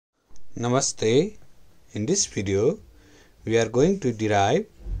Namaste. In this video, we are going to derive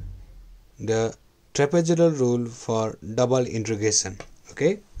the trapezoidal rule for double integration.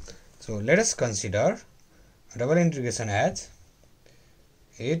 Okay, so let us consider double integration as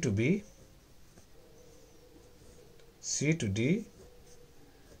a to b, c to d,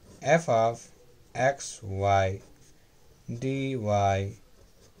 f of x, y, dy,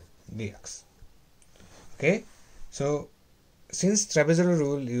 dx. Okay, so since trapezoidal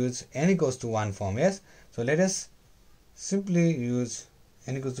rule use n equals to 1 form, yes, so let us simply use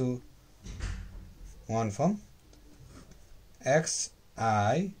n equals to 1 form,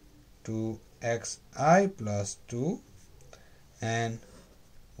 xi to xi plus 2 and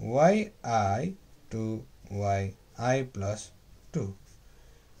yi to yi plus 2,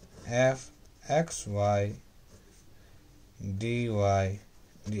 f xy dy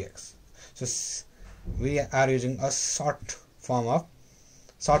dx. So we are using a short form of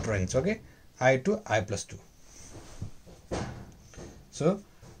short range, okay, I to I plus 2. So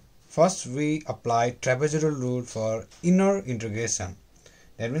first we apply trapezoidal rule for inner integration.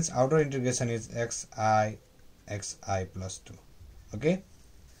 That means outer integration is xi plus 2. Okay,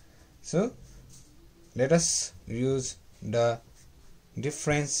 so let us use the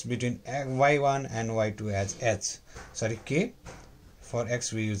difference between y1 and y2 as h. Sorry, k. For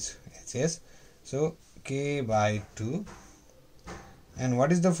x we use hs. So k by 2. And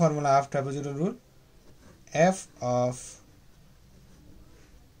what is the formula of trapezoidal rule? F of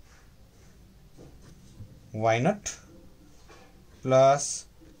y naught plus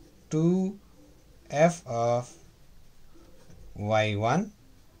 2 f of y1,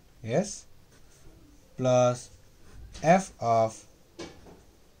 yes, plus f of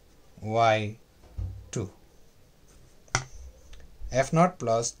y2. F naught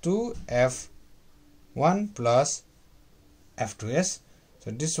plus 2 f1 plus f2, yes. So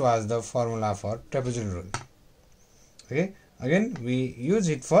this was the formula for trapezoidal rule. Okay, again we use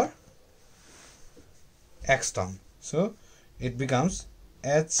it for x term, so it becomes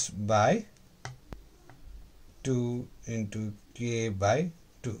h by 2 into k by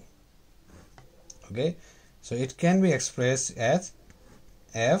 2. Okay, so it can be expressed as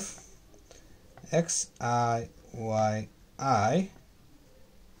f xi yi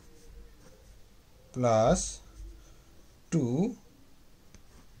plus 2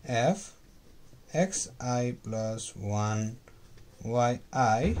 f xi plus 1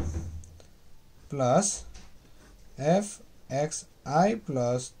 yi plus f xi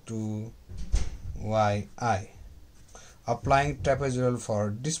plus 2 yi. Applying trapezoidal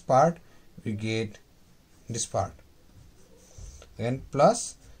for this part, we get this part. Then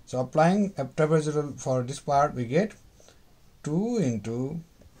plus, so applying a trapezoidal for this part, we get 2 into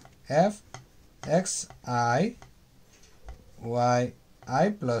f xi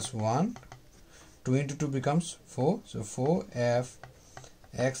yi plus 1. 2 into 2 becomes 4. So 4 f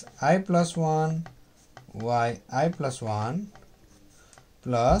xi plus 1 yi plus 1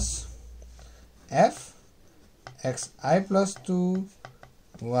 plus f xi plus 2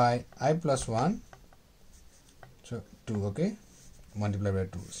 yi plus 1. So 2, okay, multiplied by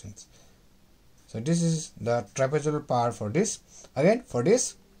 2 since. So this is the trapezoidal part for this. Again for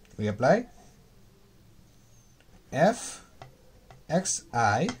this we apply f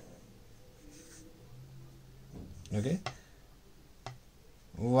xi, okay,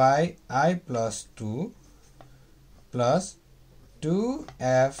 yi plus 2 plus 2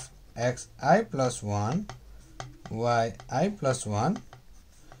 f xi plus 1 yi plus 1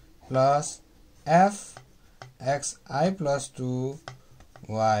 plus f xi plus 2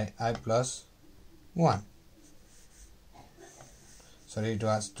 yi plus 1. Sorry, it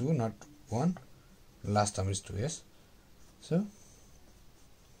was 2 not 1, last term is 2, yes. So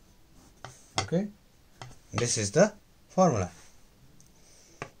okay, this is the formula.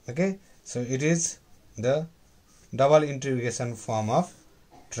 Okay, so it is the double integration form of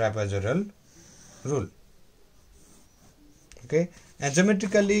trapezoidal rule. Okay, and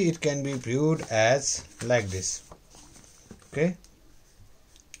geometrically it can be viewed as like this. Okay,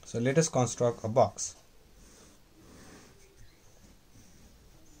 so let us construct a box.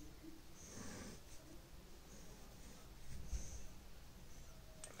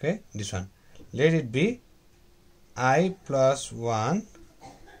 Okay, this one, let it be I plus 1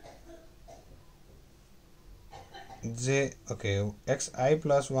 j, okay, xi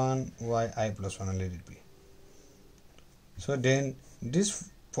plus 1 yi plus 1, let it be. So then this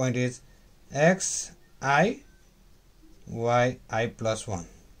point is xi yi plus 1.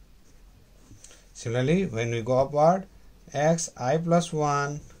 Similarly, when we go upward, xi plus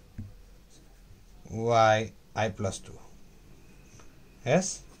 1 yi plus 2.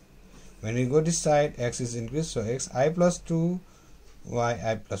 Yes, When we go this side, x is increased, so xi plus 2,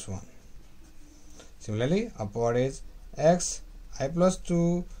 yi plus 1. Similarly, upward is x I plus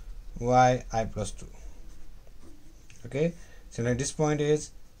 2, y I plus 2. Okay. Similarly, this point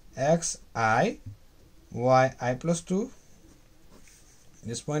is x I, y I plus 2.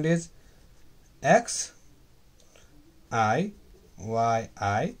 This point is x I, y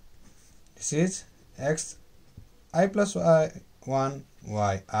I. This is x I plus y 1,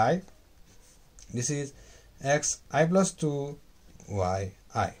 y I. This is x I plus 2, y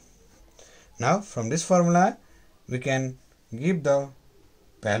I. Now from this formula we can give the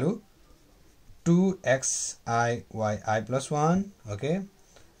value 2xi yi plus 1. Okay,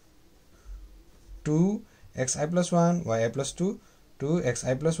 2xi plus 1 yi plus 2,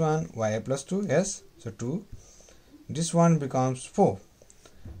 2xi plus 1 yi plus 2. Yes, so 2. This one becomes 4.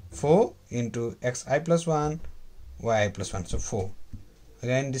 4 into xi plus 1 yi plus 1, so 4.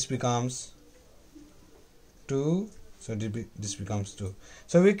 Again this becomes 2. So this becomes 2.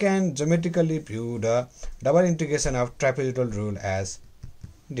 So we can geometrically view the double integration of trapezoidal rule as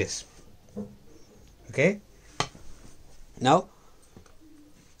this. Okay. Now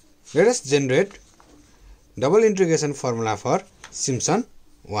let us generate double integration formula for Simpson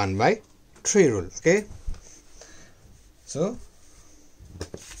 1/3 rule. Okay. So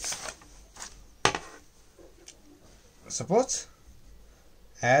suppose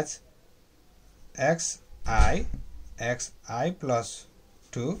as xi plus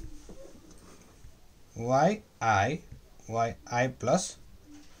 2, yi plus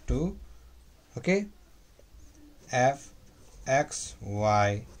 2. Okay, f x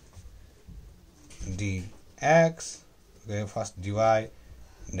y dx. Okay, first dy,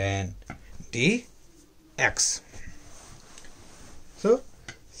 then dx. So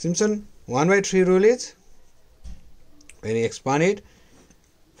Simpson 1/3 rule is, when you expand it,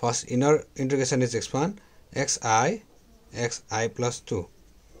 first inner integration is expand xi plus 2,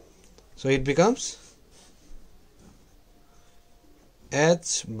 so it becomes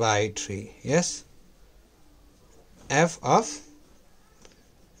h/3. Yes, f of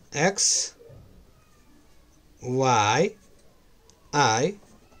x y I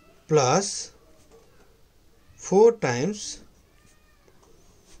plus 4 times,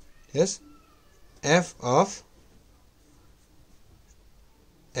 yes, f of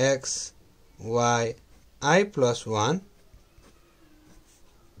x y I plus 1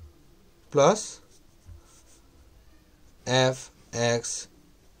 plus f x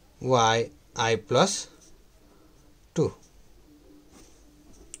y I plus 2.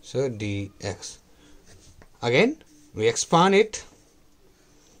 So dx. Again we expand it,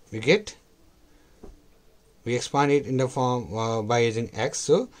 we expand it in the form by using x,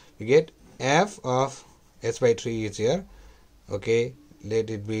 so we get f of h/3 is here. Okay, let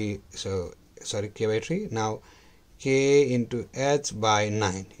it be, so sorry, k/3. Now k into h by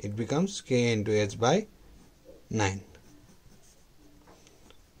 9, it becomes k into h by 9,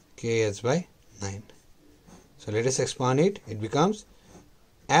 kh by 9. So let us expand it, it becomes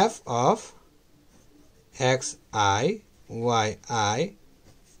f of x I y I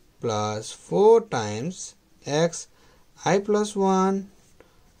plus 4 times x I plus 1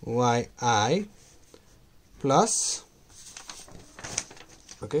 y I plus,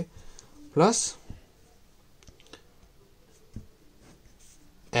 okay, plus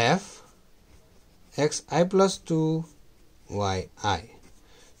f x I plus 2 y I.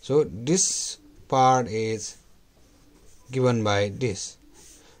 So this part is given by this.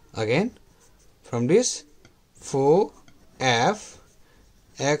 Again from this, 4 f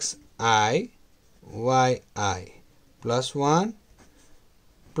x I y I plus 1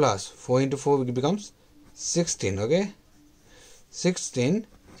 plus 4 into 4 becomes 16. Okay, 16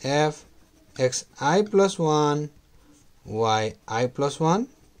 f x I plus 1 y I plus 1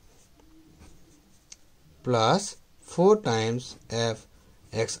 plus 4 times f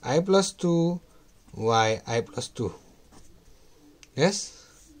x I plus 2 y I plus 2. Yes,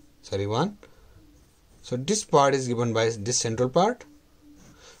 sorry, 1. So this part is given by this central part.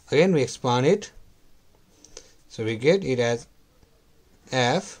 Again we expand it, so we get it as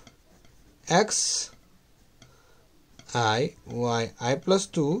f x I y I plus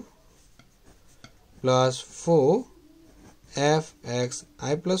 2 plus 4 f x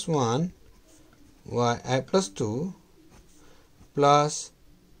I plus 1 y I plus 2 plus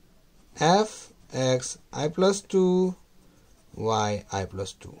f x I plus 2 y I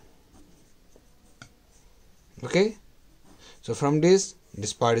plus 2. Okay, so from this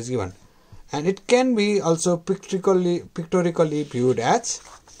part is given, and it can be also pictorially viewed as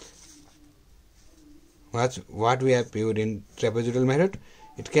what we have viewed in trapezoidal method.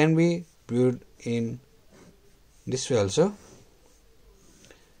 It can be viewed in this way also.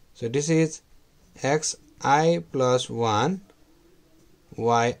 So this is xi plus 1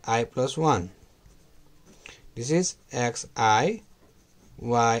 yi plus 1. This is xi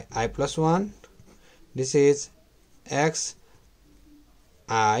yi plus 1. This is xi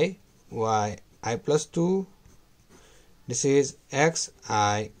yi plus 2. This is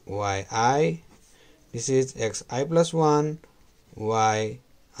xi yi. This is xi plus 1 yi.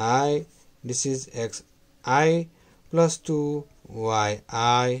 This is xi plus 2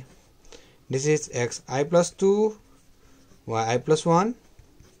 yi. This is xi plus 2 yi plus 1.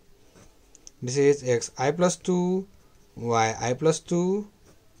 This is xi plus 2 yi plus 2.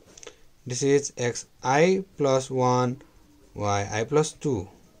 This is xi plus 1 yi plus 2.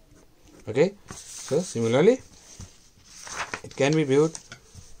 Okay, so similarly it can be viewed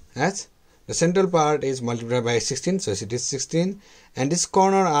as the central part is multiplied by 16, so it is 16, and this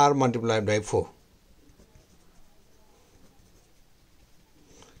corner are multiplied by 4.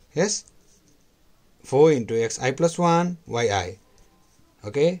 Yes, 4 into xi plus 1 yi.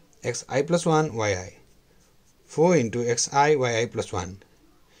 Okay, xi plus 1 yi. 4 into xi yi plus 1.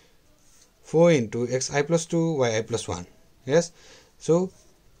 4 into xi plus 2 yi plus 1. Yes, so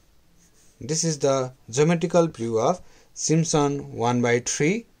this is the geometrical proof of Simpsons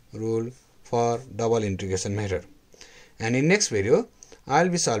 1/3 rule for double integration method. And in next video, I will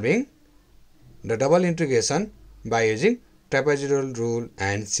be solving the double integration by using trapezoidal rule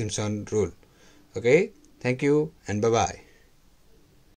and Simpson rule. Okay, thank you and bye bye.